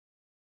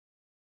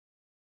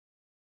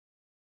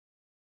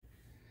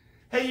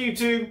Hey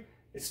YouTube,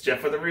 it's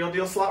Jeff for the Real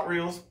Deal Slot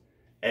Reels,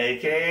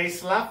 aka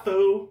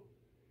SLOTFOOL.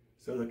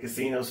 So the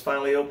casino's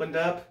finally opened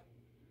up.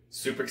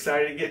 Super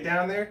excited to get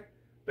down there.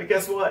 But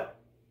guess what?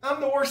 I'm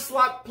the worst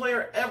slot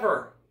player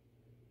ever.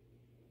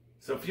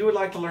 So if you would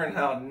like to learn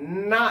how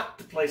not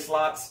to play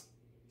slots,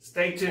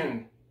 stay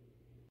tuned.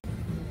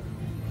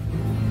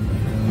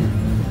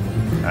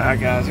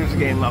 Alright guys, here's a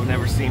game I've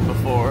never seen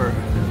before.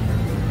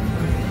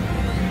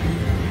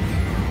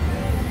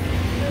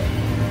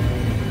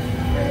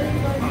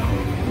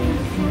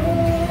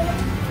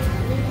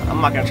 I'm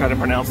not going to try to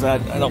pronounce that.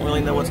 I don't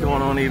really know what's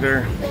going on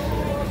either.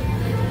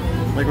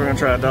 I think we're going to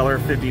try a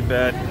 $1.50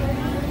 bet.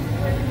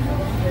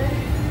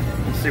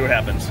 Let's see what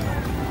happens.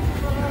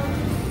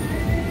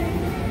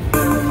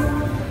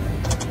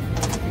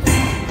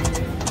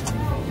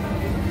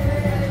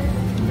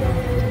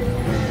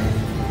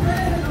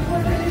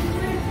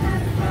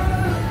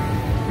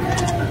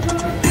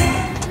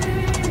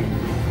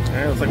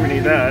 Okay, looks like we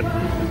need that.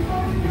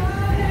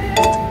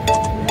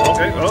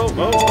 Okay, oh.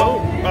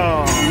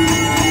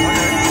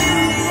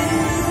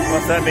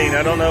 What's that mean?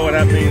 I don't know what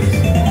that means.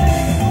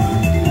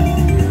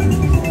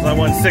 I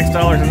won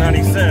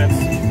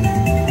 $6.90.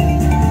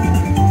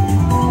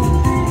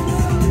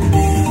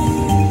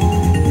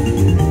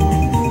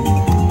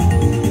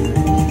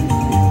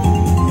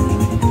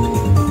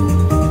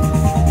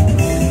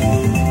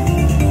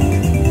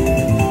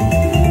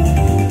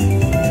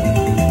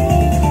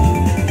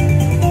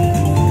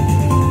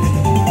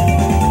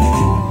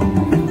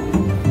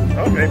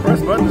 Okay,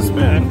 press button to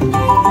spin.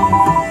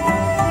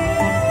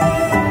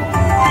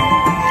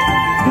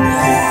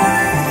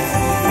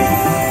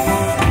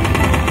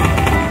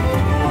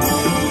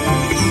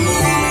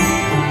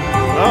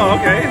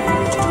 Okay.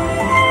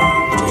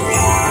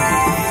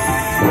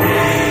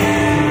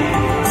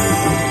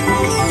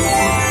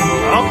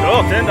 Oh,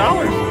 cool. $10.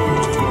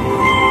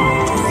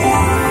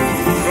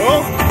 Cool.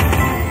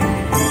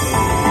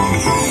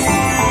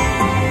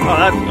 Oh,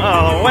 that's.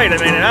 Oh, wait a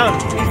minute.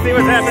 You see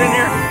what's happening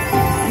here?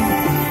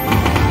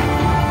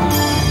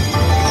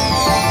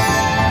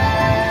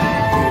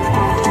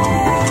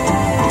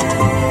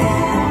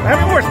 How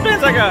many more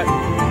spins I got?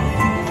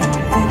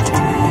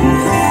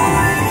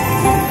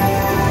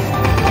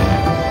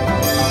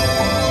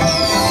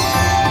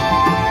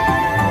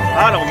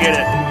 I don't get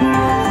it.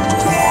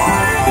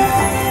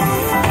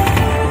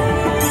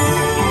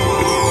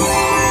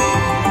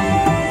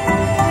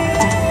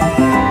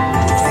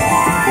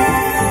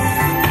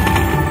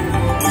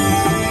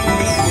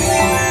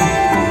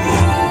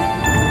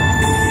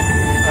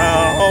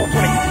 Oh,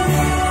 20.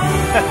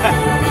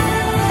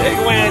 Big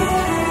win.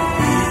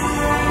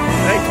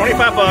 Hey,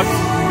 25 bucks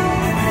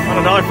on a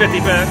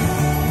 $1.50 bet.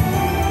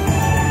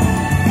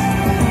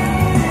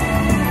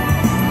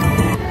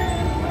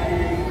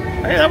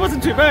 Hey, that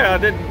wasn't too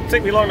bad. It didn't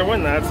take me long to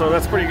win that, so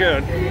that's pretty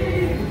good.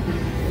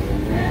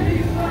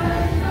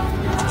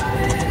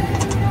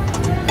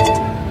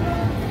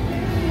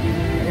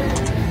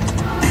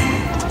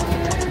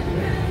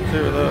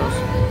 Two of those.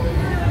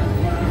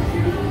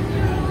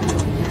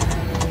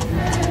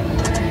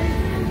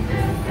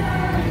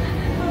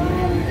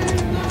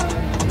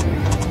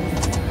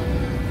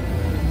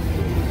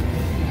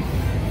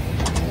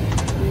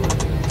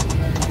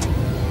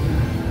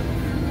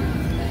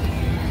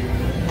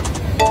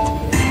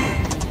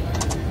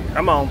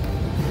 Come on.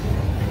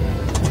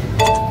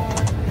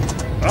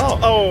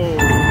 Oh.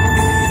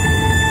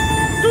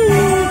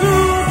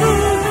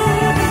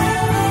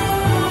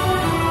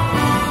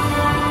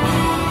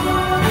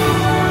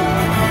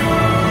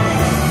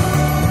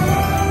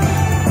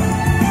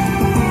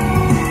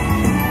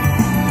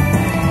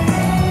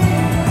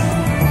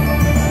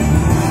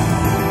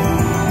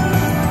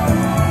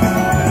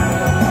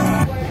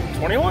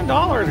 $21,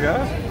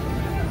 guys.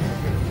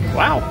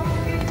 Wow.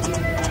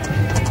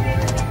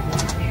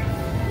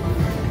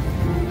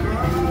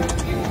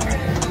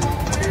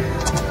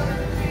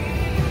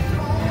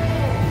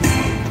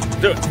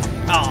 Do it.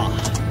 Oh.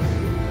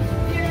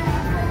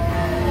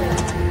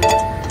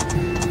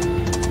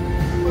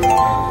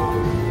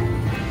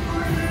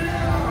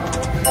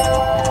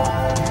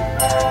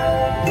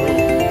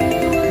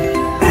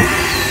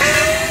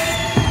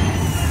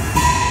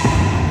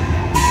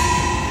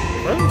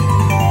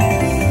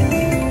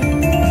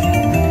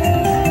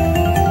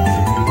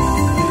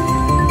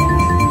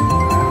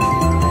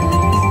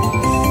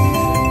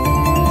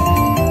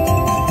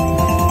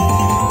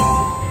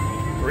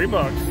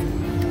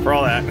 $3 for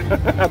all that.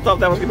 I thought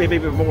that was going to be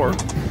even more.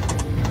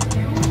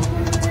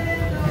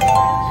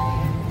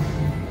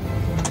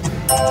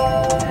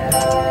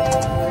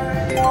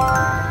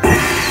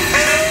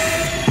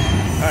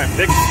 Alright,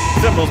 big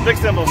symbols. Do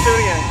it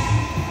again.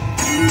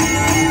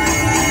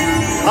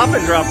 Hop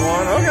and drop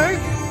one, okay.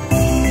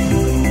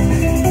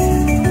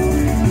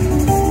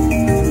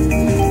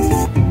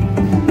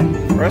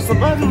 Press the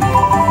button.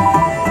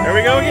 There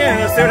we go again.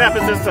 Let's see what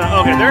happens this time.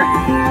 Okay,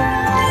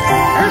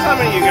 here's how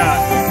many you got.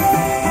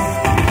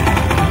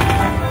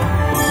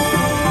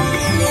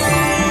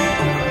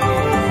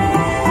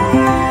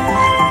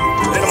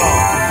 Hit them all.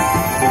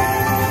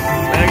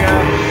 There you go.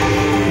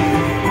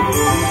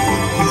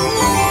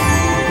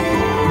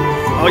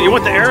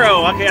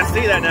 I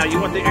see that now. You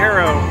want the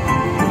arrow.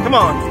 Come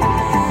on.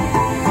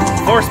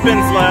 4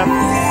 spins left.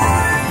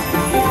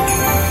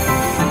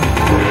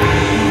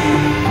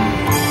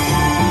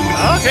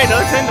 Okay,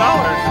 another $10.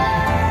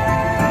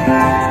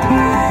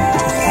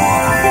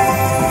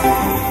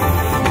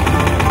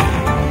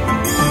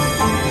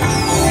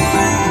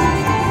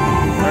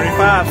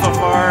 $35 so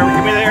far.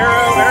 Give me the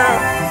arrow, arrow.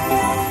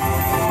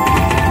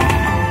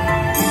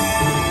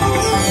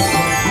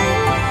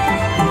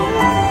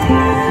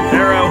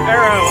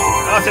 Arrow.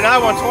 Oh, it's an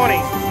I-120.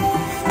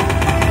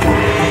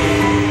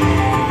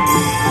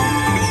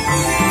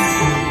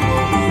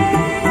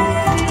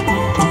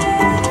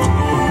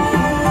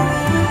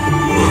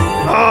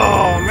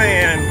 Oh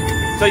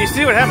man! So you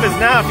see what happens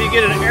now? If you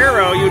get an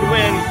arrow, you'd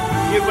win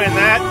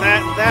that.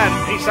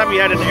 Each time you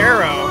had an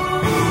arrow.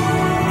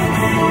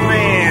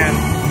 Man.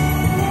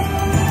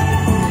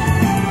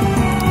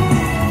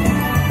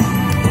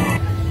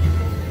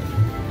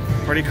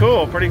 Pretty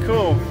cool. Pretty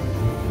cool.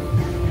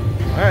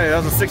 Alright,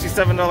 that was a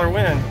 $67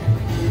 win.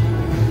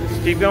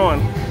 Just keep going.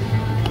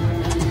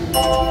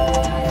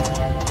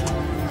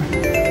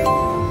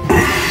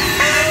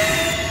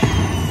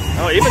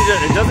 Oh, it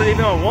doesn't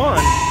even on 1.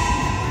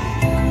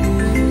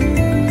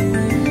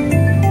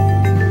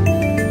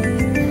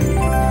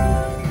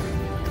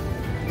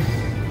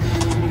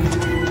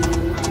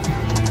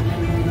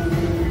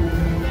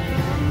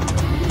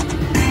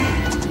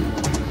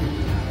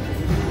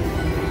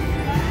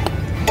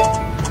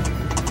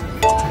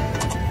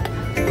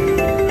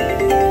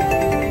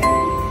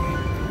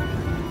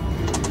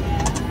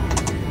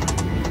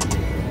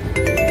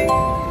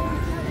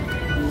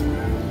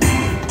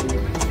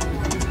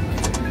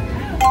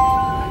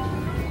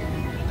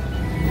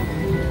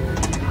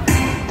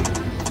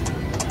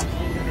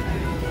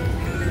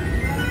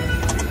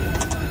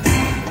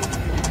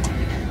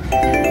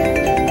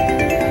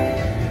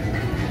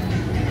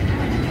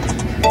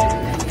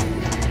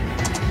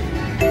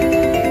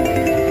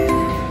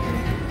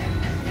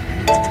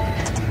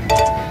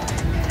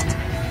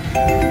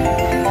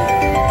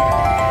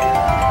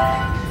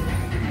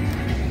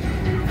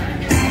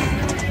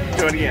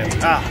 Do it again.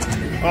 Ah,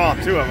 oh,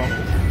 2 of them.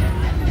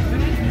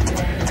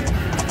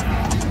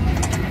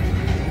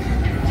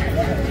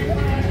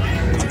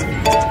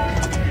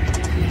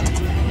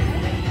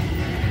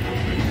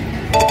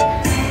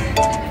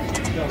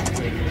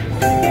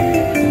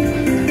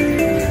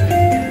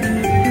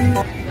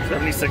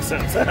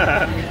 $0.76.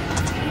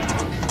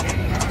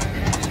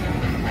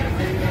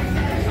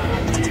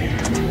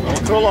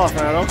 Don't cool off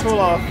now. Don't cool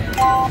off.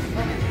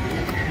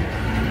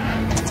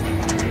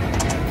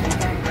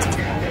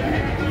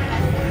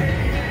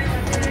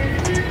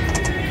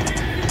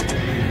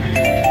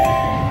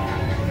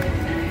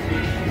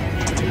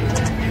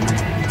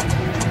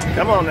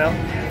 Come on now.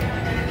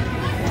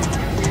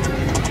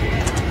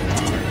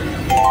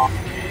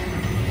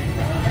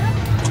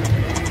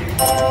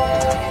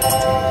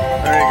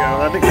 There you go.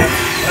 I think that's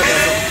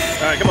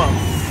all right, come on.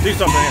 Do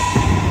something here.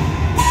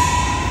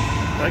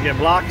 Did I get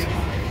blocked?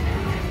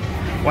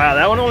 Wow,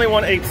 that one only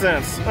won 8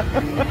 cents.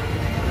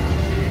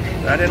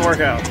 That didn't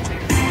work out.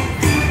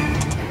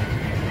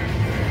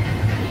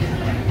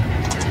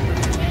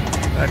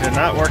 That did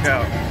not work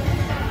out.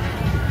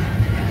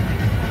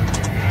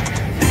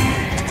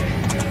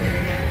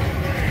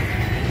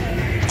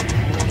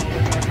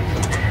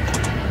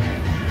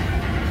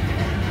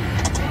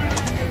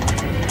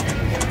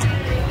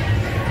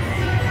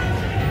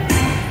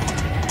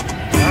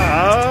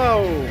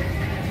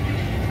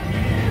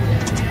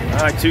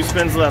 All right, 2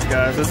 spins left,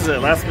 guys. This is it,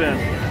 last spin.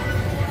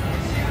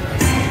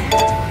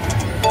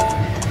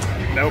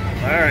 Nope.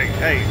 All right,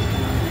 hey,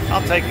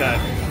 I'll take that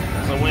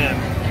as a win.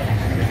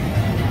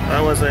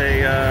 That was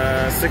a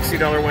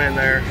 $60 win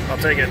there. I'll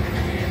take it.